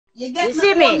You get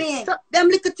see me? So, them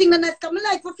little thing that nice, come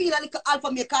like to feel a little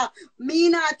alpha me, cause me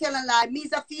not tell a lie,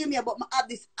 me's a female, but I have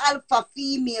this alpha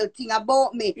female thing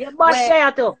about me. Yeah, but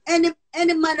there too. Any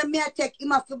man that me I take, he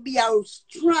must be a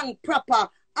strong, proper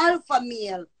alpha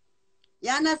male.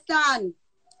 You understand?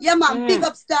 Yeah, man, big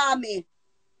up star me.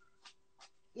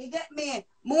 You get me?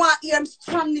 More hear him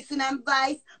strongness in him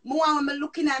voice, more when me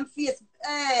looking at him face.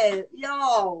 Hey,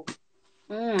 yo.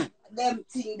 Them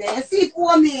thing there. You see it,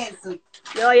 woman?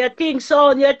 Yo, your thing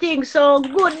sound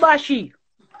good, Brassy.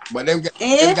 But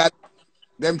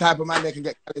them type of man, they can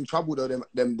get in trouble though,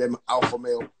 them alpha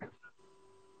male.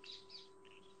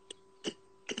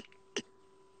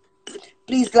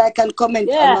 Please like and comment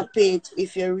on my page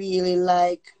if you really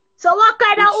like. So what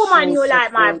kind of woman you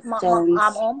like, my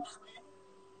mom?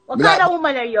 What kind of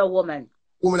woman are you, a woman?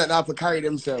 Woman that know how to carry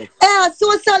themselves.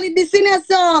 So solid this in here,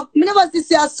 so. Me never see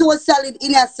you so solid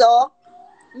in here, so.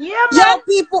 Yeah, man.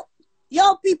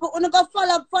 Yo, people, wanna go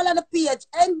follow the page.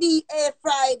 NDA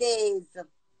Fridays.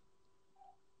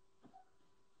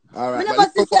 All right. Me never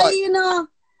see you, you know.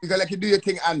 You gotta let you do your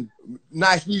thing and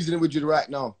nice reasoning with you right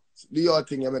now. Do your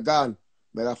thing, I'm gone.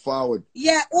 Better forward.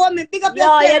 Yeah, woman, big up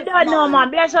yourself. Yo, you don't know,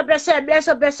 man. Bless up yourself,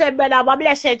 brother. But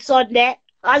blessed Sunday.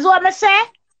 As what I say.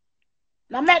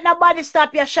 Now make nobody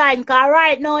stop your shine, cause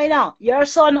right now, you know, your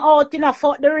son out, you know,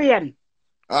 fuck the rain.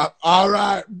 All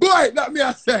right. Boy, that me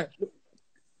I say.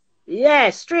 Yeah,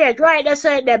 straight. Right, that's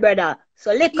it there, brother.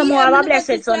 So little more of a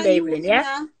blessed Sunday evening,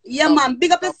 yeah? Yeah, man.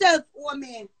 Big up yourself,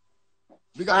 woman.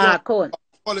 Big up cool.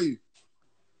 Follow you.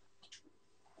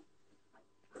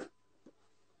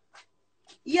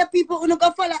 Yeah, people, wanna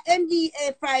go follow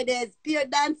NDA Fridays, pure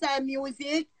dancehall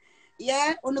music.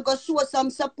 Yeah, wanna go show some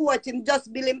support him,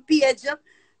 just billing page.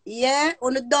 Yeah,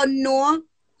 wanna don't know.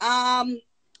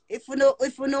 If you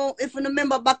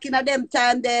remember back in them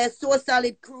time, the So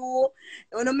Solid crew,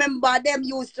 you remember them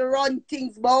used to run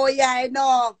things, boy, yeah, I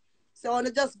know. So I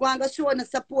just go and go show the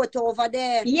support over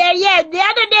there. Yeah. The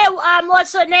other day,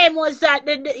 what's her name was that?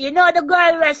 You know the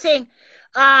girl was saying,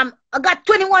 I got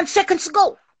 21 seconds to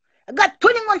go. I got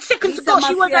 21 seconds to go.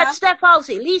 She was at Steph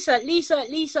Housey.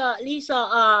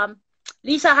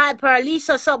 Lisa Hyper,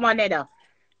 Lisa someone either.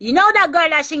 You know that girl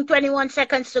that sing 21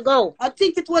 seconds to go? I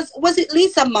think it was it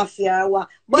Lisa Mafia?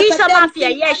 Lisa Mafia,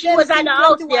 yeah, she was at the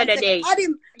house the other day.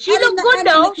 She looked good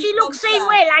though. She looked same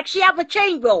way, like she have a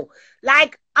chain, bro.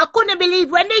 Like, I couldn't believe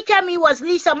when they tell me it was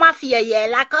Lisa Mafia, yeah.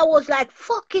 Like, I was like,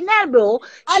 fucking hell, bro.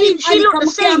 She looked the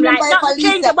same, like, nothing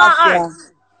changed about her.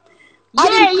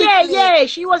 Yeah.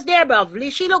 She was there, bro.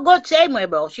 She looked good same way,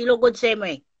 bro. She looked good same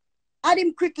way. Add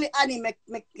him quickly,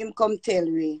 make him come tell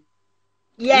me.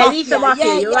 Yeah, Mafia. Lisa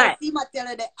Mafia, you're right. See my tell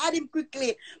her that. Add him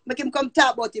quickly, make him come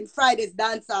talk about him Friday's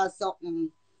dance or something.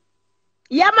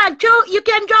 Yeah, man, true. You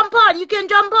can jump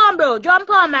on, bro. Jump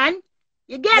on, man.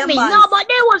 You get me? Man. No, but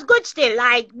they was good still.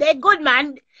 Like, they're good,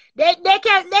 man. They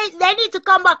need to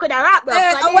come back with a rap, bro.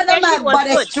 I want a man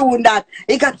body tune that.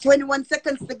 He got 21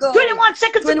 seconds to go. 21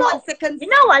 seconds to go. You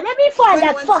know what? Let me find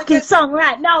that fucking song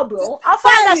right now, bro. I'll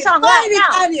find that song right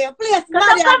now. Because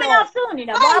I'm coming off soon, you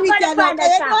know. But I'm going to find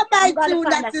that song. I'm going to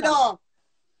find that song.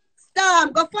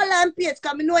 Stam, go follow him page,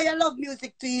 because I know you love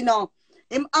music too, you know.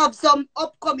 Him have some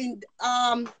upcoming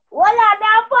Well,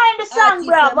 I'll find the song,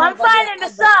 bro. I'm finding the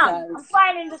song. I'm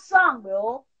finding the song,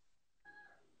 bro.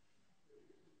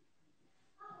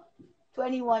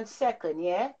 21 seconds,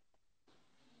 yeah?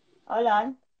 Hold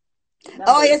on.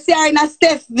 Oh, you see her in a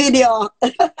Steph video.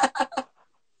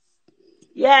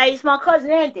 Yeah, it's my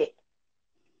cousin, ain't it?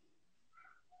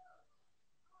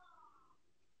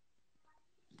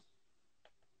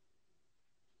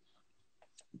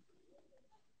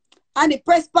 And the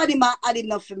press party man had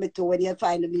enough for me too when you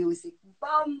find the music.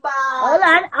 Bamba! Hold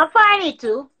on, I'll find it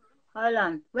too. Hold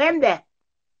on. Where am there?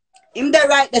 Him there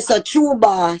right there's a True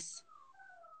Boss.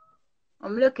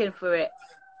 I'm looking for it.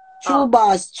 True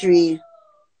Boss tree.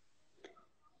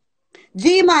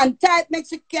 G-Man, type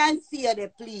makes you can see you there,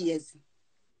 please.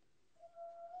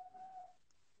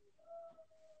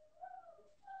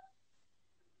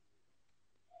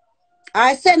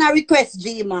 I send a request,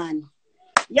 G-Man.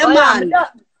 Yeah, man.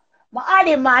 My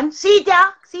Adi, man. See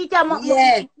ya?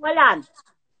 Yeah. Hold on.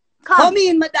 Come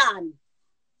in, madam.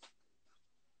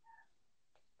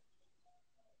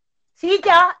 See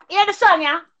ya? Hear the song,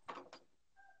 yeah?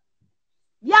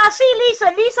 Yeah, see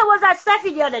Lisa. Lisa was at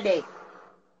Steffi the other day.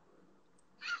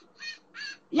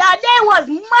 Yeah, they was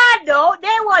mad though. They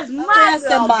was mad,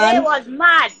 bro. They was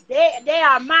mad. They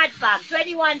are mad, fam.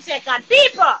 21 seconds.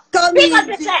 People, pick up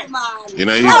yourself. You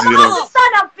know, easy, you know. I have to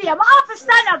stand up for you. I have to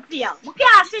stand up for you. We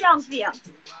can't sit down for you.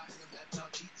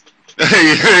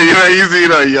 You know, easy, you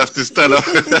know. You have to stand up.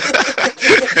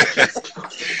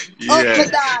 Up Yeah. to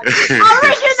that.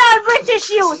 Original British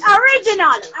youth.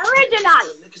 Original.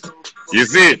 You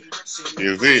see it?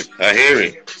 You see it? I hear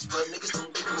it.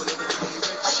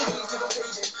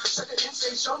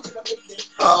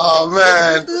 Oh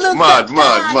man, Look mad. at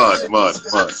that.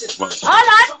 Hold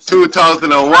on.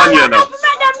 2001, you know. Don't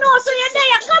let them know so you're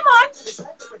there. Come on.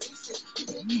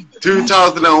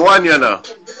 2001, you know.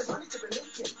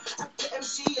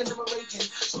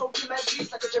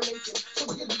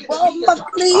 Bomba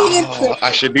clean. Oh,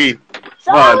 I should be.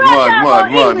 So Mad. we are talking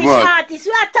about English artists.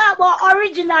 We are talking about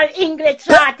original English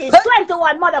artists.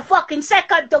 21 motherfucking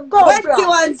second to go, bro.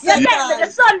 21 You get me? seconds. The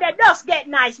Sunday does get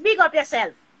nice. Big up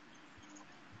yourself.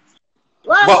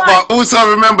 Well, But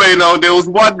also remember, you know, there was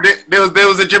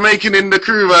a Jamaican in the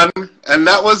crew, man, and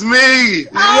that was me.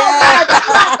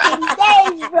 oh,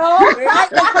 fucking days, bro. Right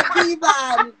there for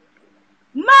D-Man.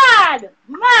 Mad.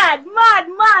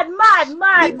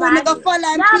 People need to follow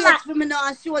and Nah, page man. for me now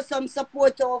and show some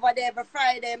support over there every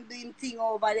Friday. I'm doing thing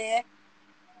over there.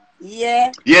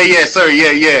 Yeah. Yeah, sorry,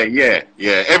 yeah.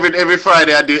 Every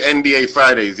Friday I do NDA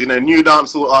Fridays, you know, new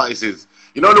dancehall artists.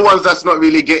 You know the ones that's not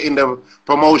really getting the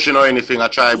promotion or anything, I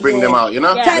try to bring them out, you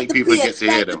know? Yeah. Make people get to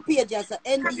hear them. Page, so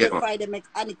NDA Friday makes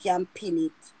Annie can pin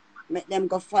it. Make them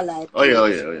go follow it. Oh yeah.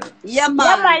 Yeah, Yeah,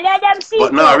 man. man, let them see.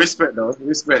 But no, bro. respect though.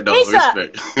 This Trust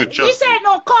me. ain't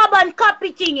no carbon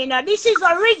copy thing, you know. This is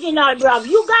original, bro.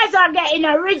 You guys are getting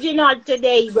original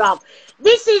today, bro.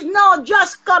 This is not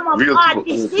just common Real talk,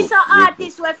 artists. real These talk, are real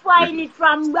artists we're finding it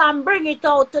from and bring it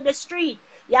out to the street.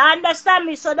 You understand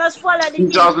me? So just follow the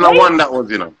 2001 that was,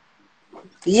 you know.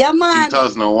 Yeah, man.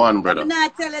 2001, brother. I'm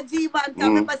not telling G-Man,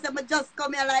 remember, I just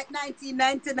come here like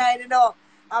 1999, you know.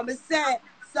 I'm say,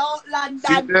 South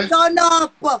London, turn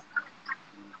up.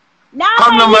 Now,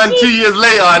 Come on, man, you 2 see, years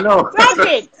later, I know.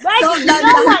 Right, you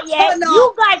know what, yeah?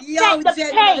 You guys set the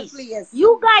pace.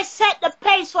 You guys set the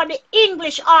pace for the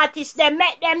English artists. They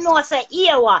make them know it's an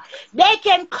era. They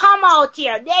can come out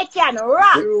here. They can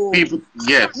rap. People,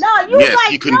 yes. No, you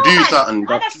guys you can know do that. something.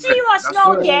 On a serious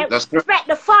note, yeah, respect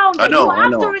the founder. You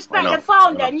have to respect the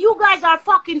founder. And you guys are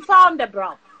fucking founder,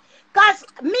 bro. Because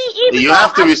me, even you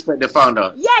have to respect the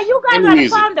founder. Yeah, you guys are the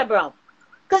founder, bro.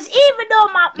 Because even though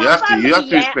my family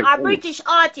are British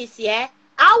artists, yeah,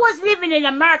 I was living in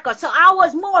America, so I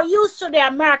was more used to the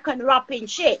American rapping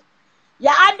shit. You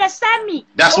understand me?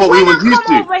 That's but what we was used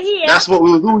to. Over here, that's what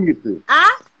we was all used to.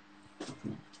 Huh?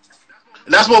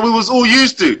 That's what we was all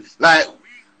used to. Like,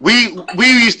 we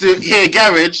used to hear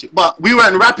garage, but we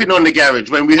weren't rapping on the garage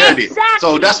when we heard it.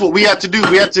 So that's what we had to do.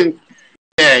 We had to,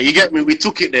 yeah, you get me? We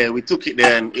took it there,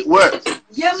 and it worked.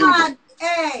 Yeah, man.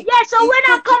 Hey, yeah, so when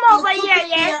I come over here,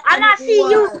 yeah, and I see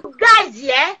you guys,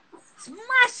 yeah,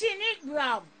 smashing it,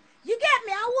 bro. You get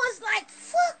me? I was like,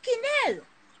 fucking hell.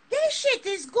 This shit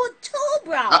is good too,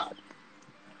 bro.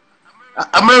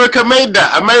 America made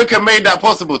that. America made that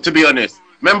possible, to be honest.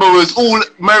 Remember, it was all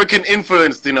American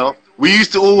influenced, you know. We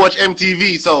used to all watch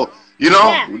MTV, so, you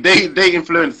know, they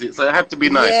influenced it, so it had to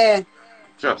be nice. Yeah.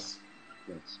 Trust.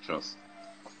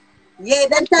 Yeah,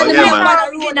 that's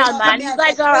original, man. You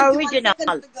guys are original.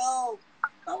 You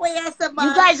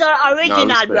guys are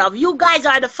original, bro. You guys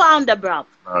are the founder, bro.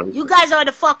 You guys are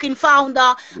the fucking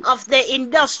founder of the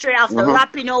industry of the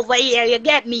rapping over here. You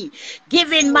get me?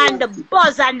 Giving man the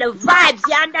buzz and the vibes.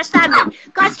 You understand me?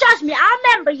 Cause trust me, I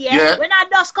remember when I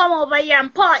just come over here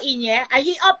and partying, and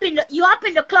you up in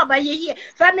the club and you hear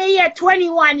from the year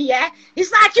 21,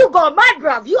 it's like you go mad,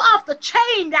 bro. You off the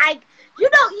chain, like. You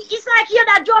know, it's like you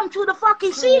that jump through the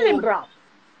fucking ceiling, bro.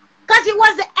 Because it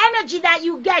was the energy that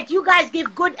you get. You guys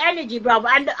give good energy, bro.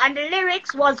 And the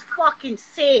lyrics was fucking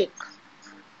sick.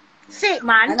 Sick,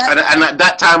 man. And at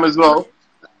that time as well,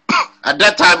 at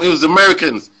that time it was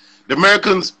Americans. The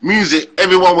Americans' music,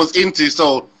 everyone was into.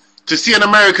 So to see an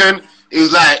American, it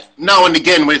was like now and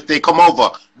again when they come over.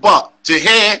 But to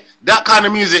hear that kind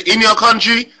of music in your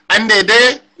country and they're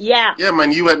there, yeah,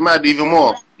 man, you went mad even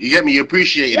more. You get me? You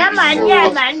appreciate it. Yeah, man.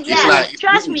 Like,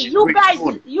 trust me, you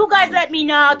guys let me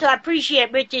know how to appreciate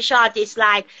British artists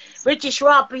like British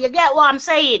rap. You get what I'm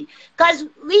saying? Because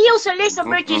we used to listen to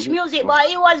British music, but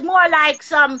it was more like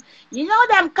some, you know,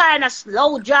 them kind of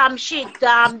slow jam shit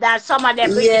that some of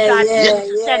them British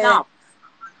artists send up.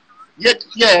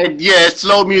 Yeah,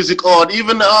 slow music, or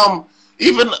even Top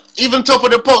of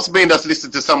the Pops made us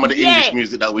listen to some of the English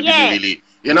music that we didn't really.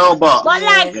 You know, but for the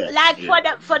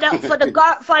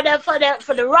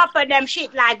rapper them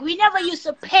shit, like we never used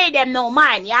to pay them no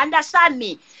mind. You understand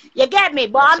me? You get me?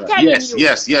 But I'm telling you,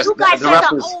 yes. You guys the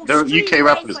rappers, the UK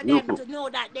rappers, for them to know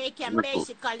that they can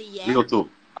basically, real talk.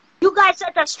 You guys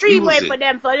set a streamway for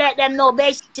them, for let them know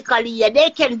basically, yeah,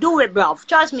 they can do it, bro.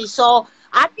 Trust me. So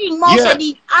I think most of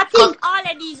these, I think all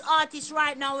of these artists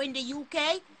right now in the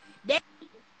UK,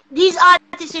 these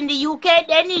artists in the UK,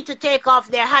 they need to take off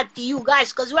their hat to you guys.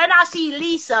 Because when I see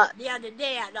Lisa the other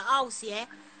day at the house, yeah,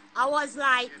 I was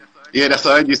like, yeah, that's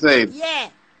what you said. yeah.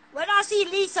 When I see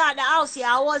Lisa at the house here,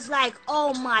 I was like,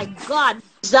 oh my God,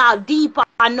 this is how deep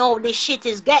I know this shit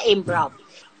is getting, bro.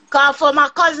 Cause for my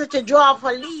cousin to draw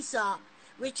for Lisa,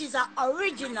 which is an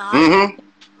original,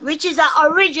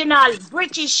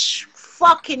 British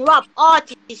fucking rap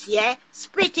artist, yeah,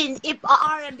 spitting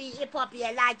R&B hip hop,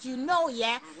 yeah, like you know,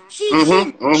 yeah, she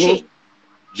shit.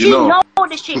 She know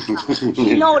the shit, man.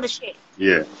 She know the shit.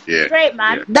 Yeah, yeah. Straight,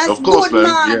 man. Yeah. That's of course, good,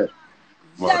 man.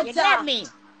 Yeah. You get me?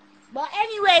 But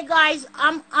anyway, guys,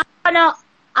 I'm gonna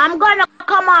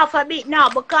come off a bit now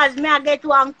because me I get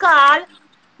one call.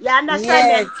 You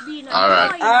understand? Yes. All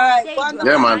right. All right.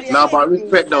 Yeah, man. Now, but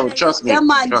respect though. Trust me. Yeah,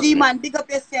 man. Trust G-man, big up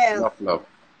yourself. Enough love.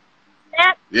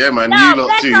 Yeah, Yeah, man. no, You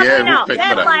lot too. Yeah, respect for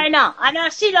that. Now. And I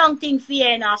sit down thing for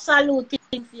you now. Salute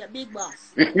thing for your big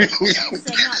boss.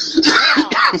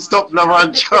 Stop now,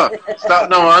 man. Stop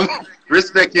now, man.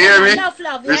 Respect, you hear me? Enough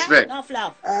love, yeah? Respect. Enough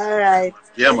love. All right.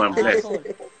 Yeah, man. Bless. All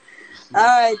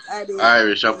right, Adi.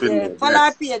 Irish up in there. Follow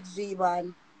our page,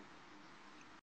 G-man.